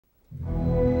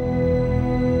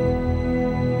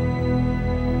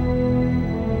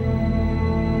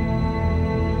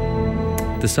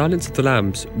The Silence of the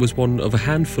Lambs was one of a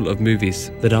handful of movies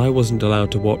that I wasn't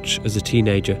allowed to watch as a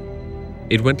teenager.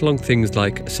 It went along things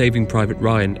like Saving Private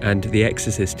Ryan and The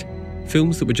Exorcist,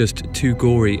 films that were just too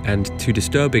gory and too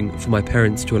disturbing for my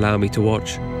parents to allow me to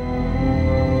watch.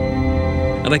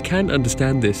 And I can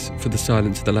understand this for The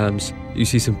Silence of the Lambs. You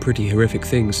see some pretty horrific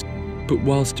things. But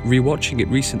whilst rewatching it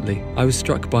recently, I was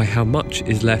struck by how much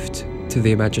is left to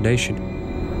the imagination.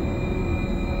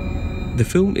 The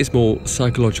film is more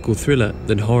psychological thriller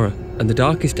than horror, and the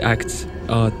darkest acts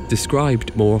are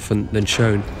described more often than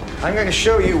shown. I'm going to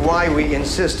show you why we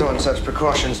insist on such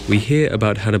precautions. We hear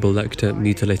about Hannibal Lecter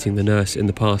mutilating the nurse in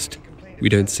the past. We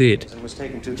don't see it. He was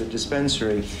taken to the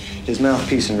dispensary. His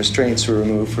mouthpiece and restraints were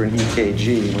removed for an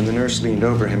EKG. When the nurse leaned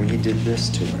over him, he did this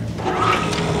to her.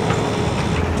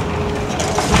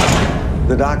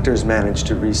 The doctors managed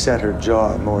to reset her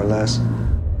jaw, more or less.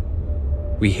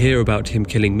 We hear about him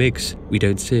killing Miggs. We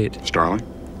don't see it. Starling?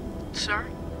 Sir?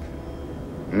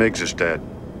 Miggs is dead.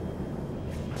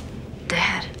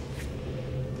 Dad?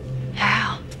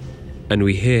 How? And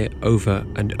we hear over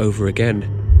and over again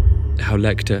how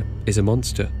Lecter is a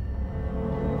monster.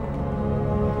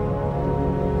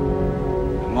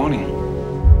 Good morning.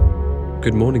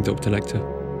 Good morning, Dr. Lecter.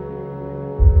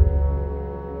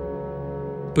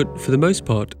 But for the most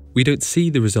part, we don't see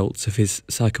the results of his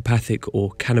psychopathic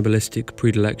or cannibalistic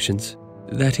predilections.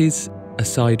 That is,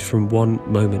 aside from one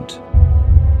moment.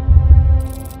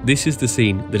 This is the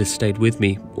scene that has stayed with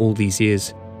me all these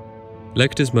years.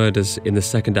 Lecter's murders in the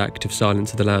second act of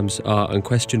Silence of the Lambs are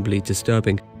unquestionably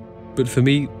disturbing, but for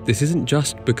me, this isn't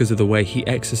just because of the way he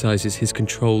exercises his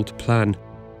controlled plan,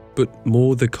 but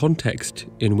more the context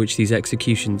in which these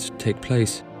executions take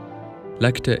place.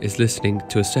 Lecter is listening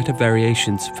to a set of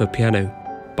variations for piano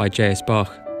by J.S.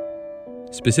 Bach,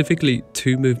 specifically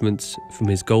 2 movements from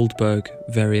his Goldberg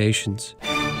Variations.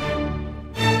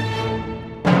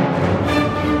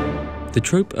 The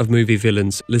trope of movie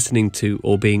villains listening to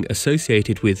or being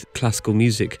associated with classical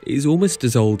music is almost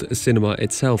as old as cinema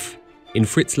itself. In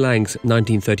Fritz Lang's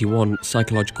 1931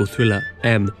 psychological thriller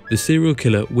M, the serial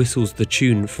killer whistles the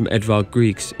tune from Edvard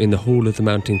Grieg's In the Hall of the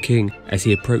Mountain King as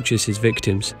he approaches his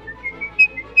victims.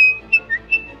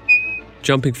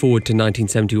 Jumping forward to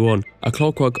 1971, A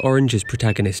Clockwork Orange's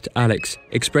protagonist, Alex,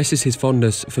 expresses his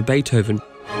fondness for Beethoven.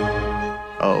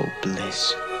 Oh,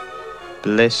 bliss,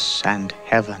 bliss and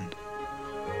heaven.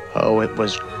 Oh, it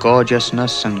was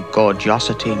gorgeousness and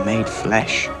gorgeosity made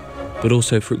flesh. But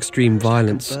also for extreme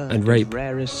violence and rape.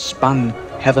 Rarest spun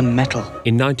heaven metal.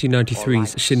 In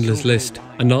 1993's Schindler's List,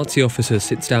 a Nazi officer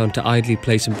sits down to idly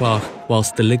play some Bach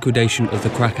whilst the liquidation of the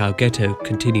Krakow ghetto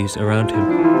continues around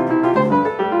him.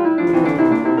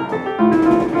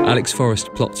 Alex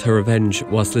Forrest plots her revenge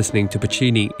whilst listening to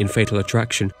Puccini in Fatal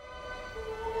Attraction.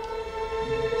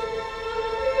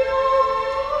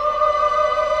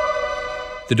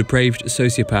 The depraved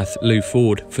sociopath Lou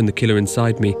Ford from The Killer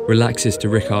Inside Me relaxes to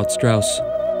Richard Strauss.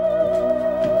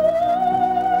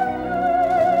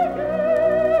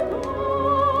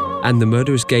 And the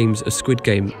murderous games of Squid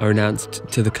Game are announced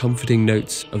to the comforting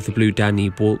notes of the Blue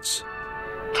Danube Waltz.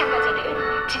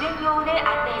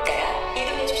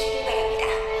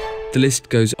 The list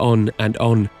goes on and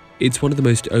on. It's one of the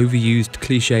most overused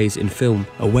cliches in film,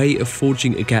 a way of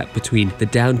forging a gap between the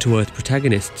down-to-earth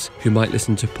protagonists who might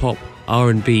listen to pop,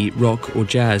 R&B, rock or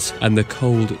jazz, and the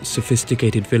cold,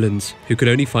 sophisticated villains who could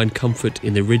only find comfort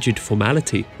in the rigid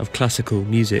formality of classical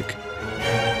music.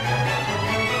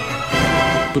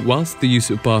 But whilst the use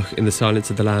of Bach in The Silence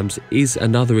of the Lambs is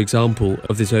another example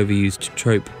of this overused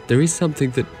trope, there is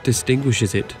something that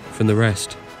distinguishes it from the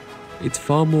rest. It's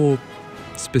far more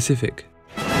specific.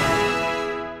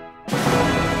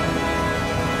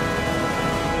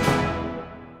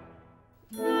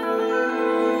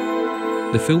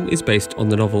 The film is based on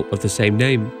the novel of the same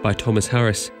name by Thomas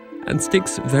Harris and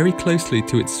sticks very closely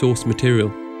to its source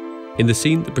material. In the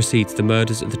scene that precedes the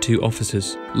murders of the 2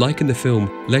 officers, like in the film,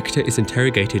 Lecter is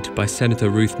interrogated by Senator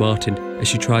Ruth Martin as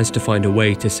she tries to find a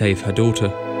way to save her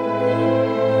daughter.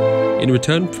 In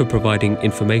return for providing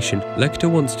information, Lecter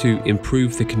wants to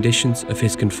improve the conditions of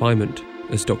his confinement,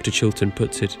 as Dr. Chilton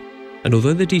puts it. And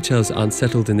although the details aren't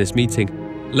settled in this meeting,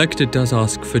 Lecter does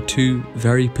ask for 2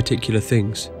 very particular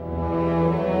things.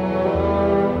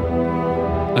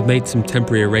 I've made some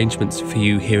temporary arrangements for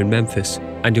you here in Memphis,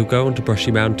 and you'll go on to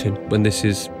Brushy Mountain when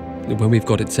we've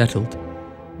got it settled.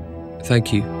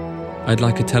 Thank you. I'd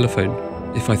like a telephone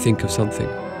if I think of something.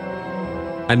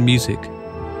 And music.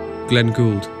 Glenn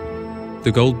Gould.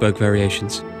 The Goldberg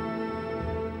Variations.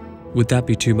 Would that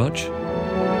be too much?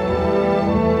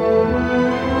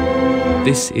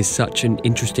 This is such an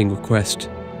interesting request,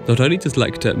 Not only does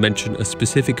Lecter mention a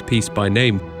specific piece by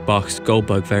name, Bach's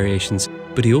Goldberg Variations,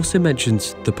 but he also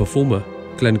mentions the performer,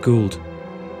 Glenn Gould.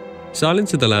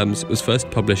 Silence of the Lambs was first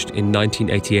published in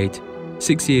 1988,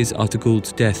 6 years after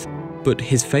Gould's death, but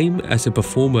his fame as a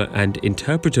performer and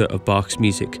interpreter of Bach's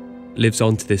music lives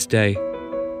on to this day.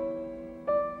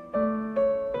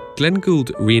 Glenn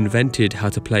Gould reinvented how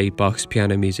to play Bach's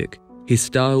piano music. His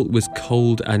style was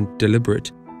cold and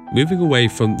deliberate, moving away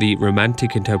from the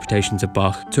romantic interpretations of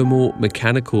Bach to a more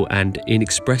mechanical and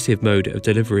inexpressive mode of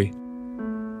delivery.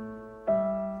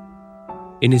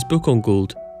 In his book on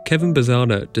Gould, Kevin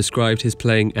Bazana described his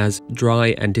playing as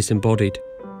dry and disembodied.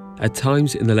 At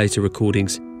times in the later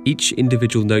recordings, each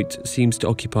individual note seems to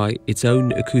occupy its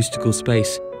own acoustical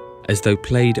space, as though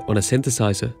played on a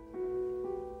synthesizer.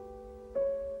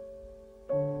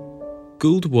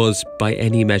 Gould was, by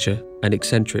any measure, an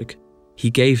eccentric.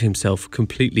 He gave himself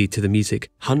completely to the music,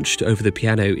 hunched over the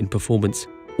piano in performance,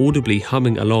 audibly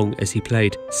humming along as he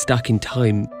played, stuck in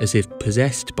time as if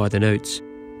possessed by the notes.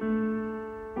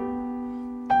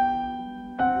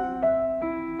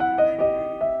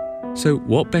 So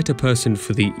what better person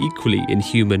for the equally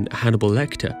inhuman Hannibal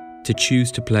Lecter to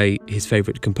choose to play his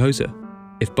favourite composer?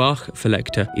 If Bach for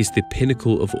Lecter is the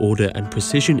pinnacle of order and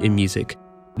precision in music,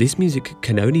 this music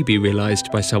can only be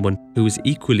realised by someone who is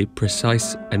equally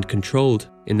precise and controlled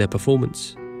in their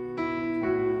performance.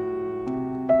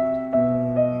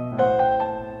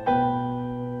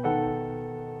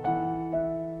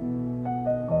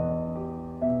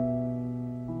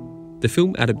 The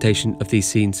film adaptation of these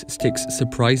scenes sticks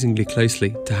surprisingly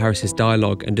closely to Harris's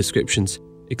dialogue and descriptions,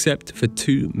 except for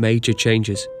two major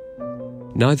changes.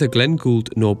 Neither Glenn Gould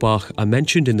nor Bach are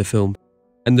mentioned in the film,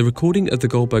 and the recording of the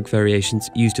Goldberg Variations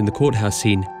used in the courthouse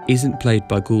scene isn't played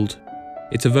by Gould.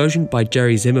 It's a version by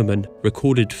Jerry Zimmerman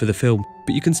recorded for the film,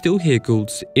 but you can still hear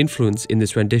Gould's influence in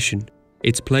this rendition.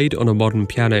 It's played on a modern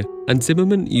piano, and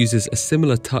Zimmerman uses a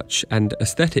similar touch and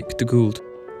aesthetic to Gould.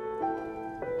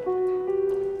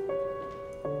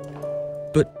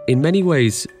 But in many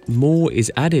ways, more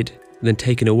is added than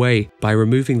taken away by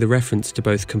removing the reference to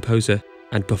both composer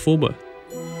and performer.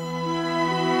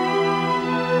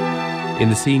 In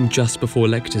the scene just before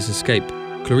Lecter's escape,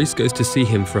 Clarice goes to see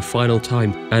him for a final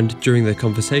time, and during their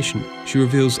conversation, she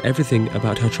reveals everything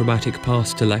about her traumatic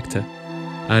past to Lecter,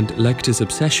 and Lecter's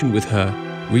obsession with her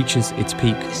reaches its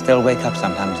peak. You still wake up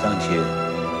sometimes, don't you?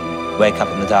 Wake up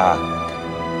in the dark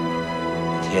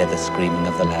and hear the screaming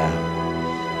of the lamb.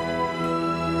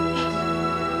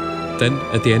 Then,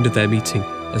 at the end of their meeting,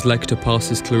 as Lecter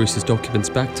passes Clarice's documents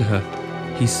back to her,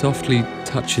 he softly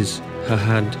touches her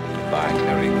hand. Bye,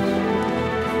 Clarice.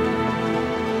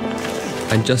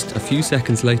 And just a few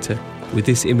seconds later, with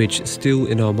this image still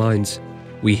in our minds,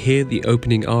 we hear the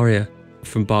opening aria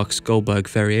from Bach's Goldberg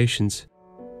Variations.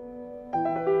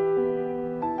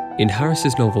 In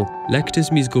Harris's novel,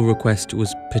 Lecter's musical request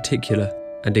was particular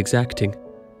and exacting,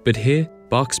 but here,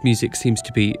 Bach's music seems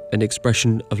to be an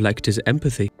expression of Lecter's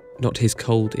empathy, not his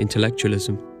cold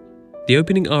intellectualism. The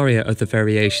opening aria of the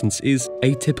Variations is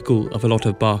atypical of a lot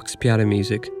of Bach's piano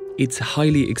music. It's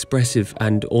highly expressive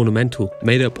and ornamental,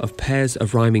 made up of pairs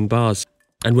of rhyming bars,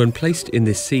 and when placed in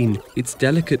this scene, its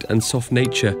delicate and soft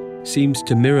nature seems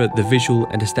to mirror the visual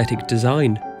and aesthetic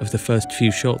design of the first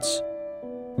few shots.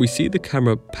 We see the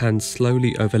camera pan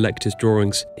slowly over Lecter's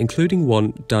drawings, including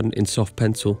one done in soft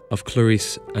pencil of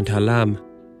Clarice and her lamb,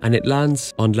 and it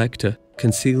lands on Lecter,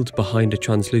 concealed behind a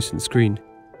translucent screen.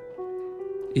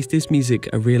 Is this music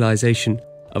a realization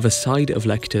of a side of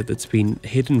Lecter that's been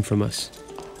hidden from us?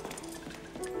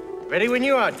 Ready when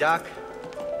you are, Doc.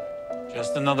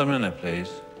 Just another minute, please.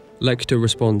 Lecter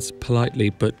responds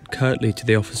politely but curtly to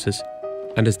the officers,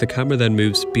 and as the camera then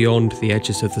moves beyond the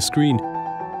edges of the screen,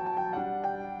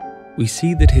 we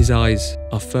see that his eyes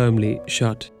are firmly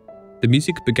shut. The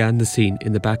music began the scene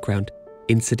in the background,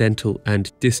 incidental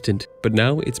and distant, but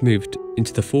now it's moved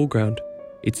into the foreground.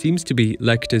 It seems to be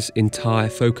Lecter's entire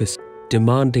focus,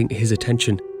 demanding his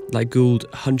attention, like Gould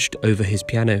hunched over his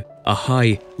piano, a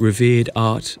high, revered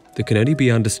art that can only be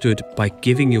understood by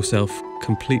giving yourself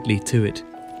completely to it.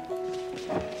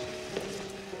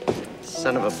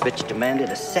 Son of a bitch demanded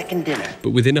a second dinner.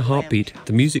 But within a heartbeat,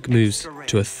 the music moves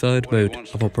to a third mode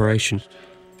of operation.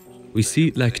 We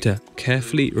see Lecter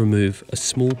carefully remove a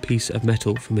small piece of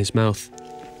metal from his mouth.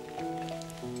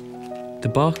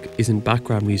 The Bach isn't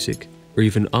background music or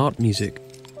even art music.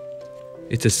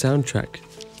 It's a soundtrack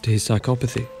to his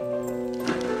psychopathy.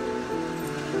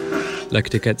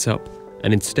 Lecter gets up,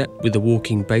 and in step with the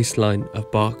walking bass line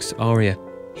of Bach's aria,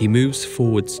 he moves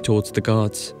forwards towards the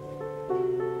guards.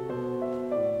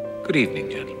 Good evening,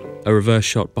 gentlemen. A reverse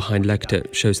shot behind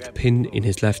Lecter shows the pin in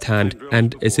his left hand,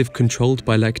 and as if controlled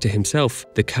by Lecter himself,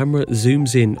 the camera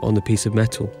zooms in on the piece of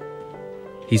metal.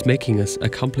 He's making us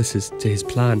accomplices to his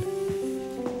plan.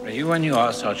 Ready when you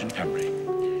are, Sergeant Pembry.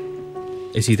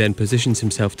 As he then positions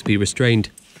himself to be restrained,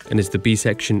 and as the B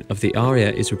section of the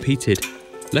aria is repeated,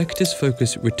 Lecter's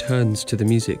focus returns to the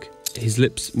music. His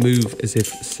lips move as if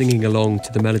singing along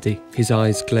to the melody, his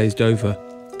eyes glazed over,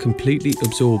 completely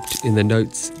absorbed in the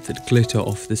notes that glitter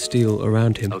off the steel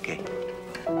around him. Okay.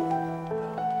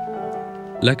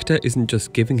 Lecter isn't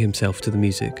just giving himself to the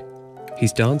music,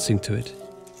 he's dancing to it,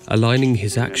 aligning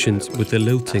his actions with the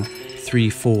lilting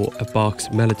 3/4 of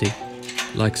Bach's melody,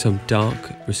 like some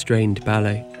dark, restrained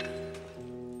ballet.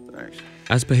 Thanks.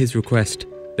 As per his request,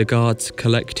 the guards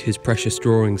collect his precious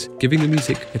drawings, giving the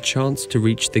music a chance to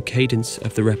reach the cadence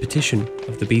of the repetition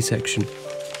of the B section.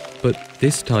 But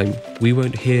this time, we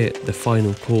won't hear the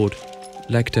final chord.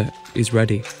 Lecter is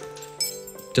ready.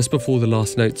 Just before the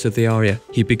last notes of the aria,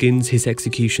 he begins his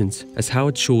executions as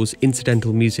Howard Shore's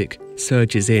incidental music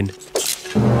surges in.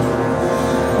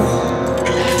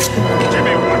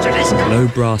 Low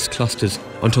brass clusters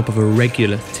on top of a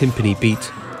regular timpani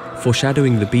beat,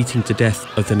 foreshadowing the beating to death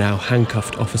of the now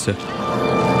handcuffed officer.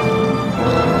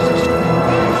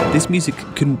 This music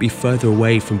couldn't be further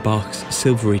away from Bach's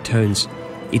silvery tones.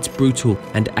 It's brutal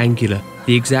and angular,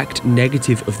 the exact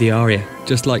negative of the aria,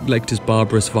 just like Lecter's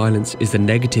barbarous violence is the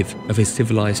negative of his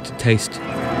civilized taste.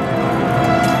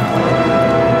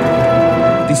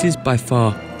 This is by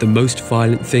far the most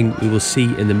violent thing we will see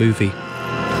in the movie.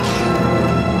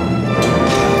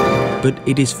 But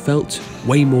it is felt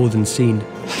way more than seen.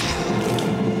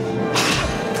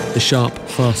 The sharp,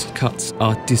 fast cuts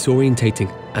are disorientating,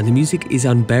 and the music is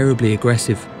unbearably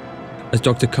aggressive. As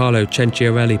Dr. Carlo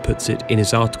Cenciarelli puts it in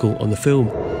his article on the film,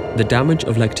 the damage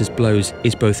of Lecter's blows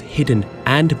is both hidden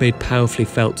and made powerfully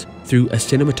felt through a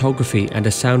cinematography and a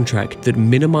soundtrack that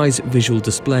minimize visual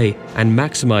display and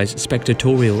maximize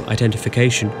spectatorial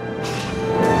identification.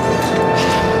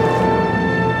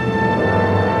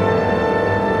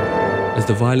 As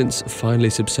the violence finally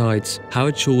subsides,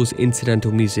 Howard Shore's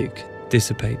incidental music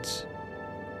dissipates.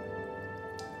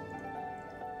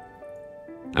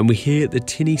 And we hear the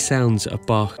tinny sounds of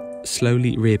Bach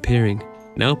slowly reappearing,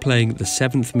 now playing the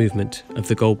 7th movement of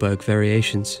the Goldberg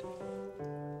Variations.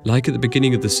 Like at the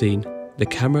beginning of the scene, the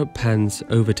camera pans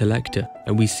over to Lecter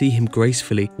and we see him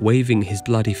gracefully waving his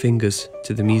bloody fingers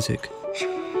to the music.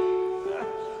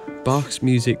 Bach's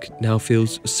music now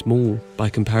feels small by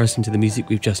comparison to the music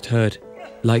we've just heard,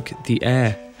 like the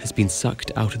air has been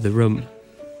sucked out of the room.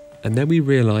 And then we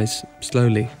realise,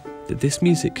 slowly, that this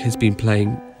music has been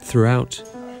playing throughout.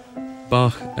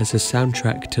 Bach as a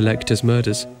soundtrack to Lecter's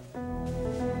murders.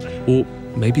 Or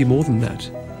maybe more than that.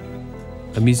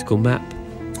 A musical map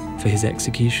for his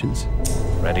executions.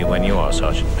 Ready when you are,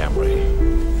 Sergeant Pembry.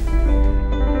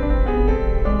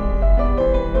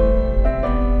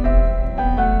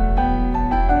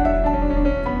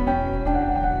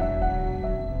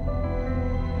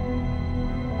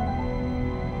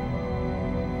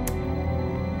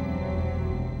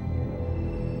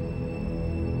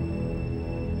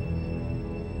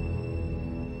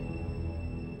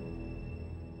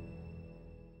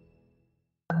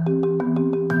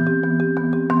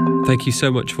 Thank you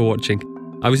so much for watching.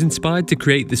 I was inspired to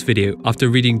create this video after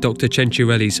reading Dr.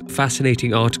 Cenciarelli's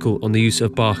fascinating article on the use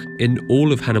of Bach in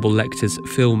all of Hannibal Lecter's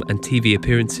film and TV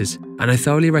appearances, and I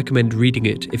thoroughly recommend reading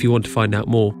it if you want to find out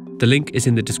more. The link is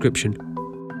in the description.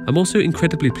 I'm also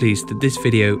incredibly pleased that this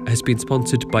video has been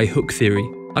sponsored by Hook Theory.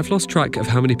 I've lost track of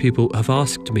how many people have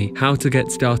asked me how to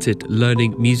get started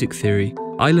learning music theory.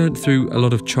 I learned through a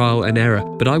lot of trial and error,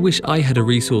 but I wish I had a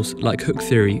resource like Hook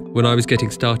Theory when I was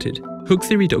getting started.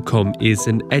 HookTheory.com is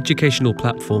an educational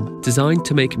platform designed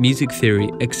to make music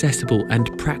theory accessible and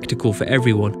practical for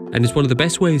everyone, and is one of the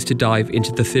best ways to dive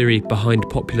into the theory behind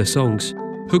popular songs.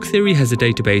 Hook Theory has a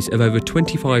database of over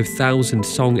 25,000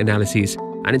 song analyses,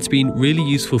 and it's been really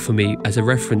useful for me as a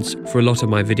reference for a lot of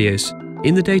my videos.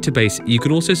 In the database, you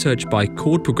can also search by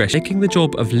chord progression, making the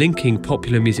job of linking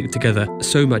popular music together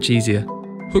so much easier.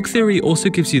 Hook Theory also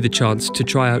gives you the chance to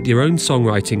try out your own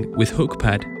songwriting with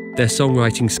HookPad, their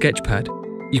songwriting sketchpad.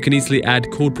 You can easily add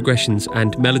chord progressions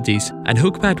and melodies, and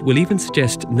HookPad will even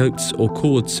suggest notes or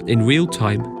chords in real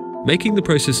time, making the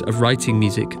process of writing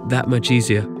music that much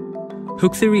easier.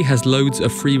 Hook Theory has loads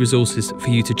of free resources for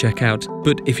you to check out,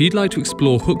 but if you'd like to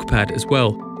explore HookPad as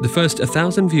well, the first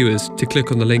 1,000 viewers to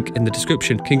click on the link in the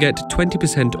description can get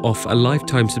 20% off a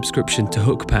lifetime subscription to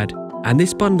HookPad. And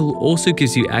this bundle also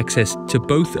gives you access to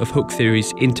both of Hook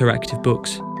Theory's interactive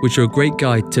books, which are a great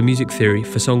guide to music theory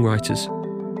for songwriters.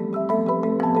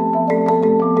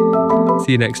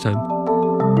 See you next time.